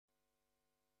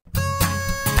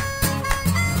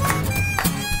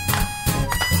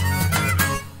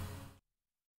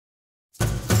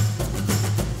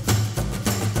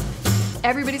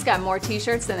Everybody's got more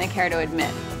t-shirts than they care to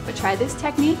admit, but try this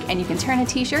technique and you can turn a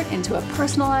t-shirt into a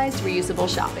personalized, reusable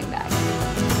shopping bag.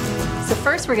 So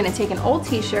first we're gonna take an old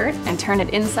t-shirt and turn it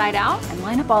inside out and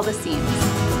line up all the seams.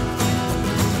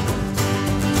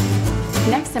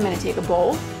 Next I'm gonna take a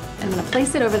bowl and I'm gonna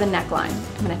place it over the neckline.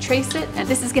 I'm gonna trace it, and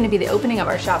this is gonna be the opening of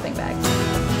our shopping bag.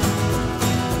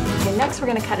 Okay, next we're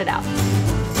gonna cut it out.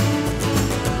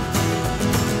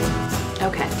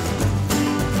 Okay.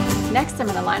 Next, I'm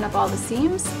gonna line up all the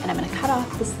seams and I'm gonna cut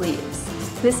off the sleeves.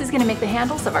 This is gonna make the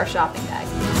handles of our shopping bag.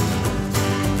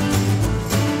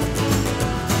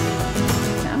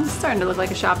 Now, it's starting to look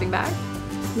like a shopping bag.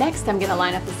 Next, I'm gonna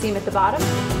line up the seam at the bottom.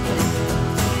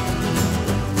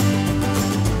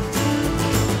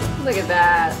 Look at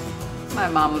that. My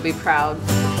mom would be proud.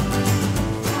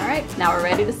 All right, now we're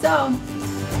ready to sew.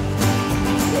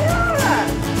 Yeah!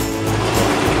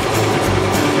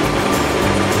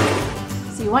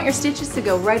 So you want your stitches to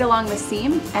go right along the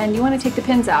seam, and you want to take the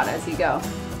pins out as you go.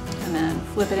 And then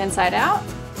flip it inside out.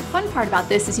 The fun part about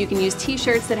this is you can use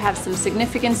t-shirts that have some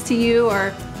significance to you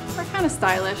or are kind of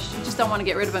stylish. You just don't want to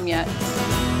get rid of them yet.